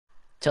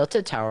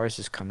Tilted Towers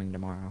is coming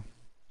tomorrow.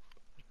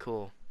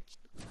 Cool.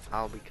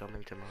 I'll be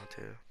coming tomorrow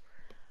too.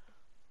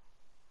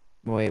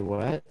 Wait,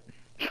 what?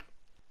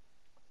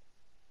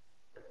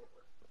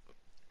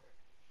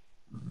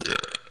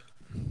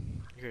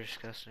 You're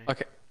disgusting.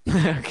 Okay.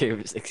 Okay,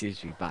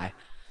 excuse me, bye.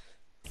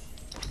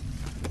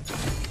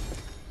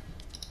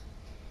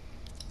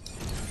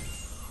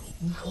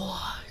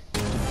 What?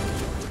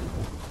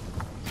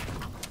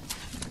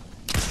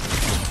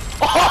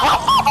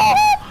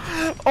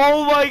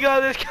 Oh my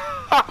god, this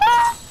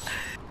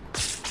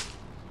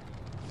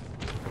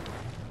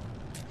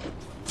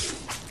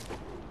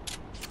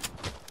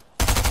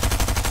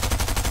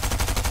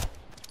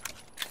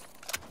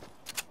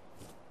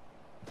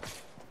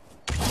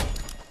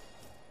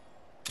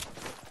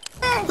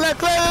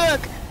Look, look,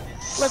 look.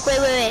 Look,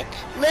 wait.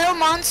 Little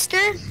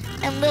Monster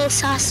and Little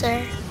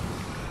Saucer.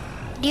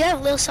 Do you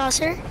have Little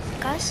Saucer,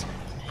 guys?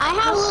 I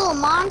have Little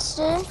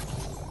Monster.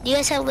 Do you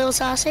guys have Little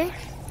Saucer?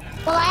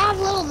 Well, I have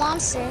Little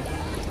Monster.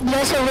 Do you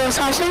guys have Little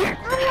Saucer?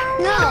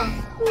 No.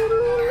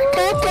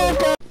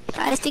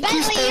 I think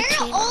he's Bentley,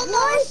 13. you're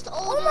almost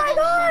older. Oh my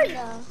god!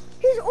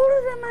 He's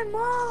older than my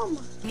mom.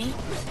 Me?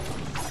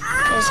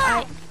 Cause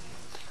I...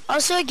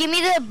 Also, give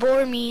me the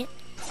boar meat.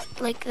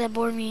 Like, the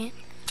boar meat.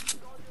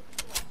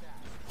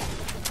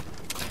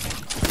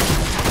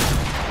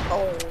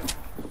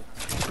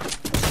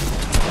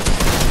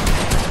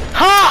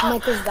 Ha!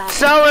 Michael's back.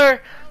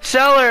 Seller!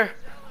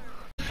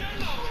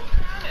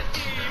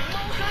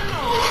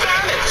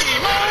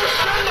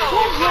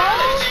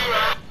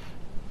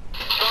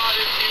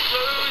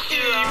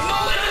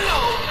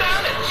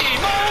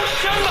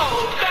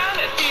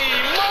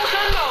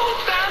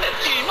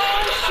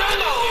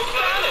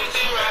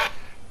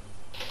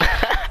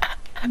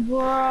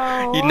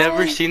 Bro. You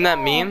never seen that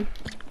meme?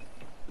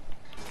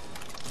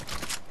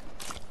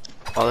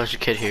 Oh, there's a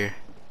kid here.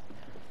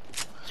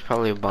 It's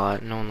probably a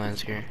bot. No one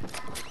lands here.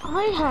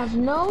 I have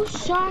no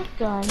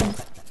shotgun.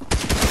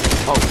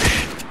 Oh,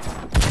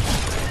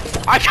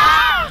 I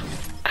can't!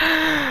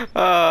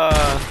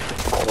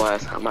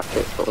 Class, how my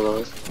pistol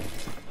those?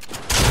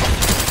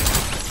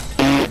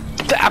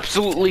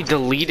 Absolutely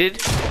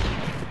deleted.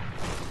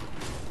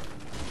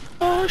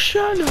 Oh,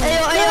 shut up.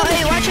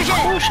 Hey, watch your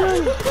jet. Oh,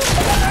 shut up.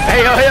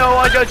 Hey,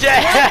 watch your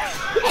jet.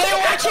 Hey,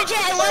 watch your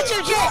jet. Watch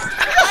your jet.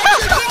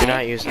 You're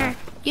not using it.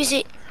 Use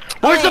it.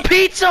 Where's the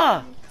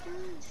pizza?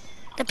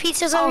 The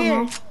pizza's over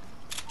here.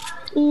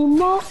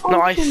 No,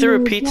 I threw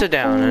a pizza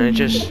down and it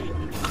just...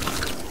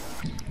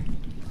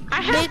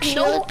 I have Big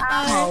no shield.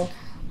 ammo.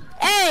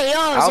 Hey, yo,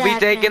 I'll Zach, be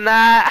taking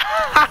that.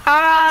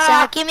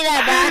 Zach, give me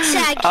that back.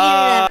 Zach, give me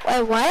that.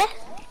 Wait, what?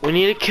 We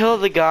need to kill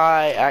the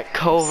guy at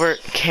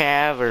Covert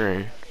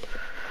Cavern.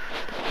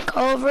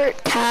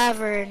 Covert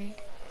Tavern.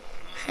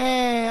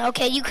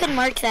 Okay, you could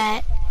mark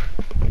that.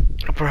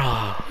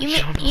 Bro.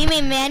 You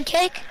mean man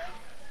cake?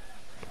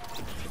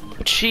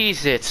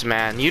 Cheez-Its,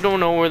 man. You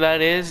don't know where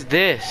that is?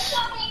 This.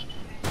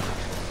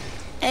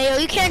 Hey, yo,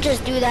 you can't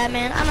just do that,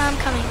 man. I'm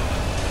coming.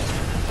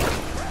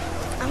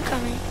 I'm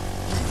coming.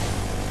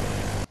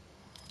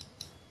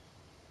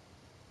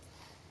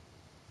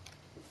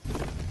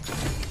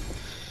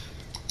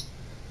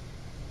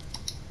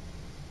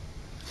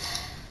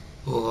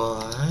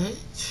 What?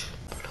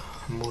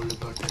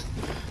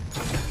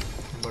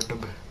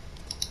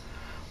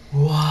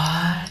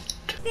 What?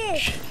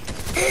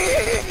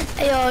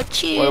 Hey, yo,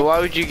 cheers. Wait, why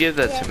would you give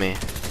that to me?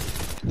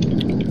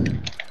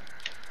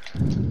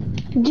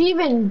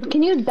 Jeevan,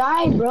 can you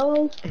die,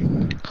 bro?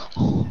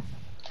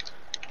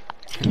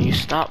 Can you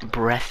stop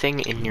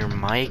breathing in your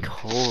mic?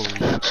 Holy.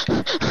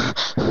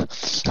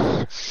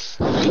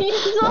 He's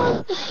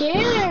so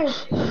scared.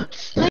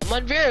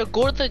 Manveer,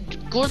 go to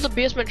the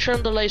basement,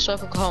 turn the lights so I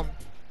can come.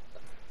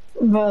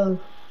 Bro.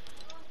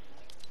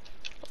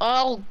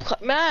 Oh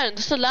man,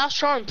 this is the last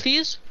charm,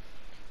 please.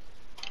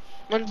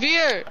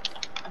 Manveer,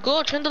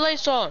 go turn the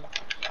lights on.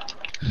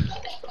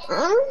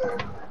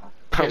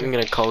 I'm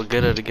gonna call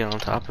Gutta to get on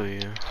top of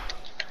you.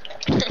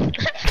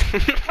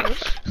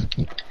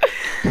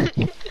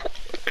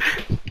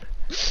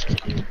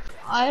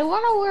 I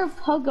want to wear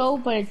Puggo,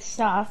 but it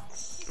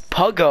sucks.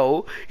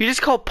 Puggo? You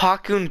just call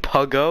Pakun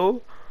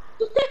Puggo?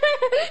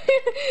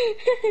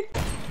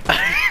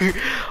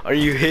 Are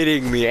you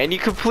hitting me? And you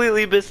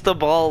completely missed the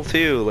ball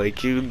too.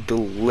 Like you,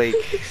 like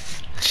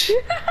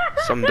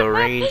some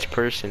deranged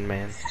person,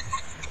 man.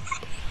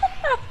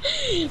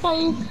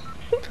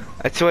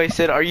 That's why I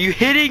said, "Are you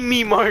hitting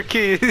me,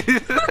 Marcus?"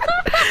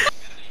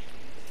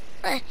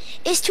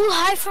 It's too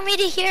high for me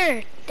to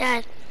hear,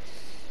 Dad.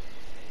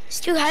 It's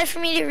too high for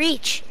me to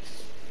reach.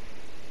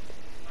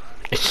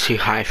 It's too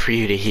high for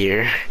you to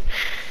hear.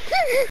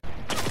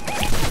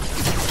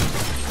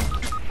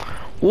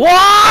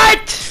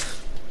 What?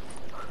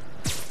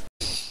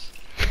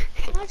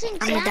 Watching I'm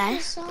gonna Zach die.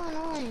 is so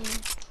annoying.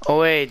 Oh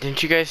wait,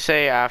 didn't you guys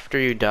say after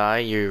you die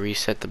you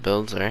reset the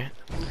builds, right?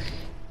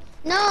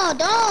 No,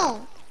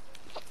 don't.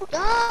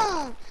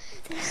 Don't.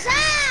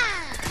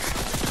 Zach!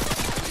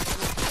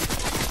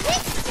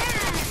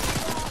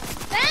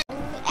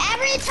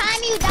 Every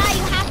time you die,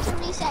 you have to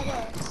reset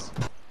this.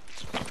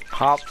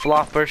 Pop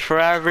floppers for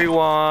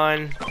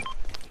everyone.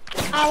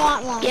 I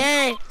want one.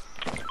 Yay.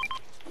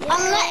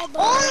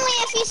 Only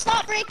if you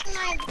stop breaking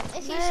my,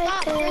 if you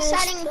stop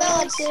resetting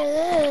builds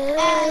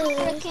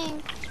and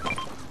freaking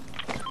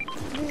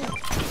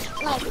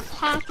like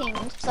hacking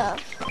and stuff.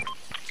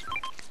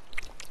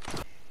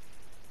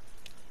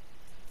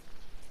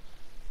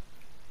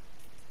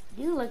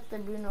 Do you like the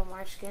Bruno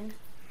Mars skin?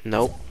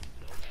 Nope.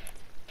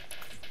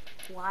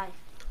 Why?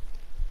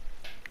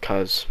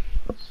 Cause.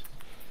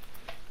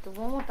 The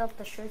one without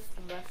the shirt's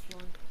the best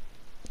one.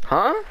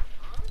 Huh?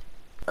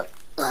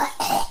 Sorry,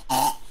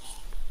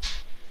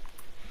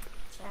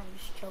 I'm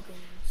just choking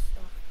and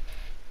stuff.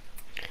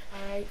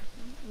 Alright,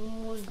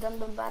 who's done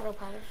the battle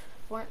pass?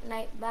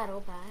 Fortnite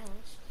battle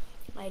pass.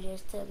 I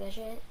just took a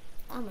shit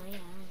on my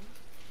ass.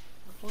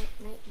 A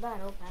Fortnite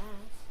battle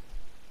pass.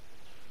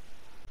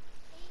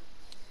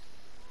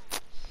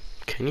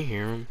 Can you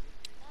hear him?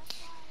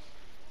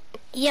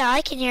 Yeah,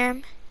 I can hear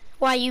him.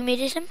 Why, you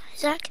muted him,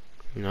 Zach?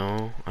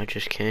 No, I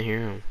just can't hear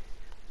him.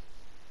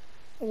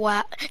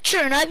 Wow.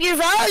 Turn up your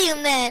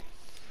volume then.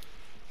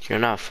 You're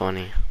not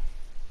funny.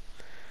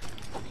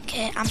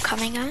 Okay, I'm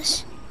coming,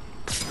 guys.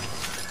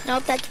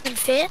 Nope, that didn't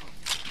fit.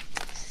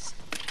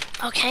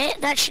 Okay,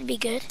 that should be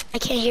good. I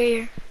can't hear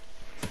you.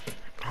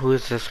 Who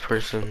is this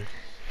person?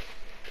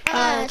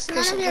 It's none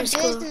of your Chris,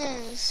 cool.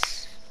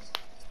 business.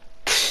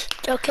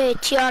 Okay,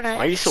 Tiana.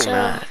 Why are you so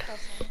mad?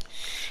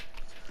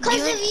 Cause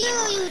of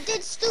you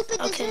did stupid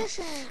Okay.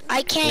 decisions.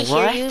 I can't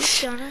What? hear you,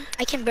 Tiana.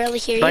 I can barely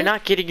hear By you.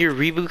 not getting your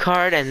reboot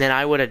card, and then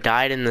I would have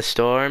died in the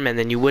storm, and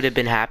then you would have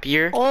been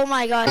happier. Oh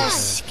my god,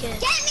 this is good.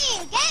 Get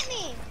me! Get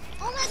me!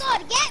 Oh my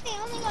god, get me!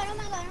 Oh my god, oh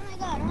my god, oh my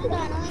god, oh my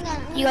god, oh my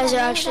god. You guys are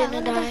actually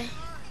gonna die.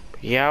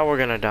 Yeah, we're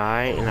gonna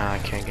die. No, I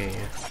can't get you.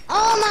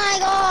 Oh my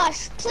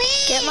gosh,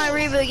 please! Get my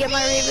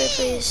reboot,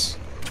 please.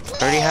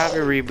 I already have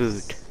your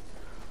reboot.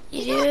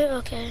 You do?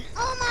 Okay.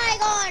 Oh my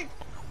god!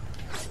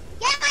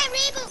 Get my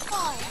reboot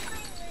card!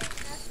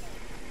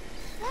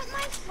 Get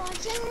my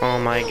fucking Oh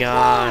my reboot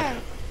god. card.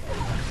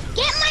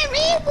 Get my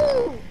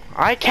reboot!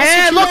 I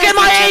can't! what Look you at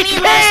guys my did to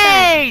me last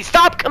HP!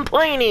 Stop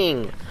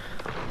complaining!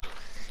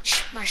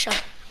 Shh, Marshall.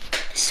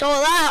 So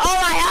loud. Oh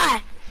my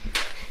god.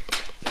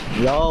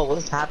 Yo,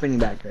 what's happening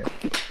back there?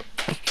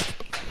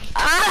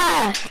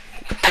 Ah!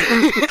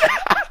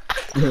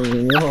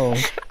 Yo,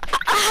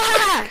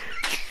 Ah!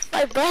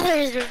 My brother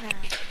is doing that.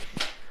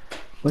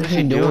 what is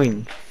he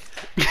doing?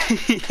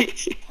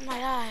 Oh my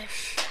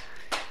gosh.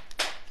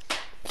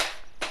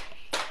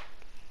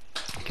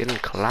 Getting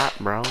clapped,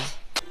 bro.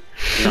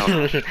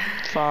 No.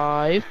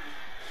 5,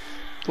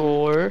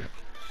 4.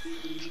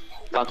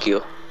 Fuck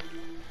you.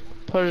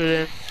 Put it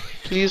in.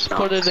 Please No.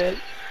 put it in.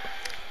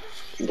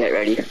 Get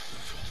ready.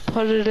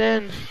 Put it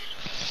in.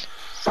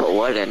 Put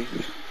what in?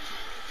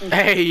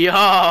 Hey, yo!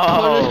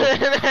 Put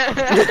it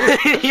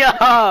in. Yo!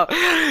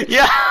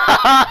 Yo!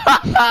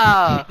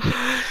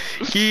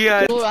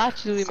 Yeah. Oh,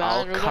 actually,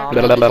 I'll man. come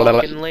Remember?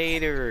 fucking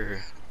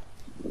later.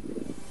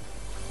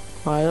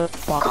 Why the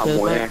fuck Come is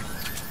where? that?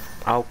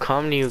 I'll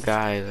come to you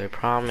guys, I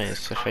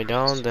promise. If I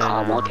don't, then...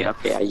 Come,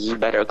 okay, you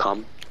better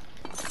come.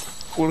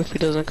 What if he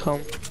doesn't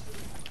come?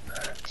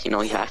 You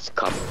know he has to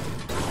come.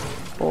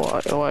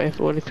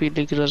 What if he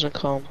doesn't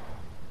come?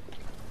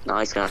 No,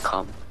 he's gonna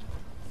come.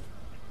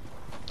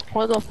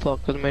 Why the fuck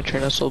is my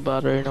trainer so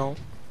bad right now?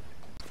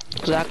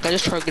 Zach, I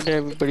just targeted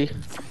everybody.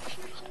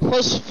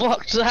 What's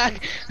fuck,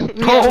 Zach?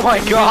 Oh my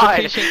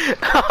god!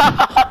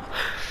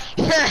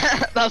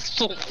 That's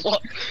so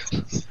fuck.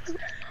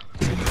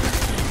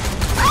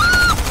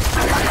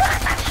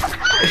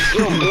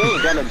 Yo, you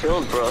gotta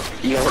build, bro.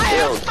 You gotta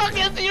build.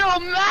 Fucking zero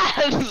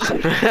mass!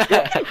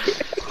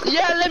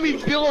 Yeah, let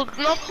me build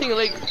nothing,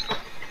 like...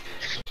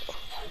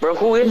 Bro,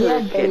 who is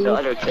this kid? The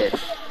other kid.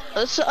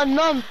 That's a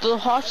nun, the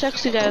hot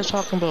sexy guy I was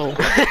talking about.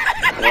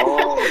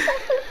 Oh.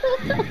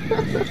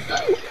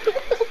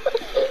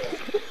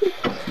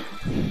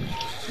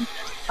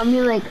 I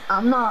mean, like,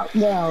 I'm not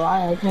gonna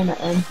lie, I kinda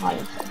am high.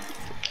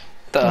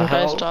 The Okay,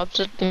 hell? stop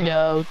sitting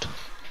out.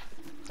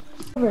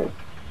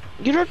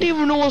 You don't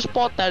even know what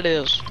spot that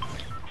is.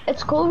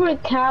 It's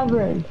Covert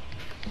Cavern.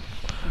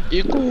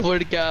 You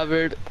covered,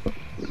 Gabbard.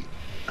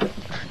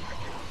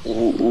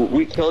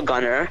 We killed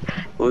Gunner.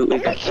 We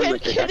got him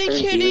with the Kitty,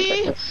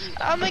 SMG.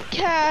 I'm a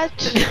cat.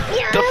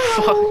 The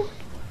fuck?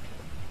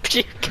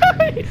 You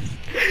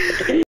guys!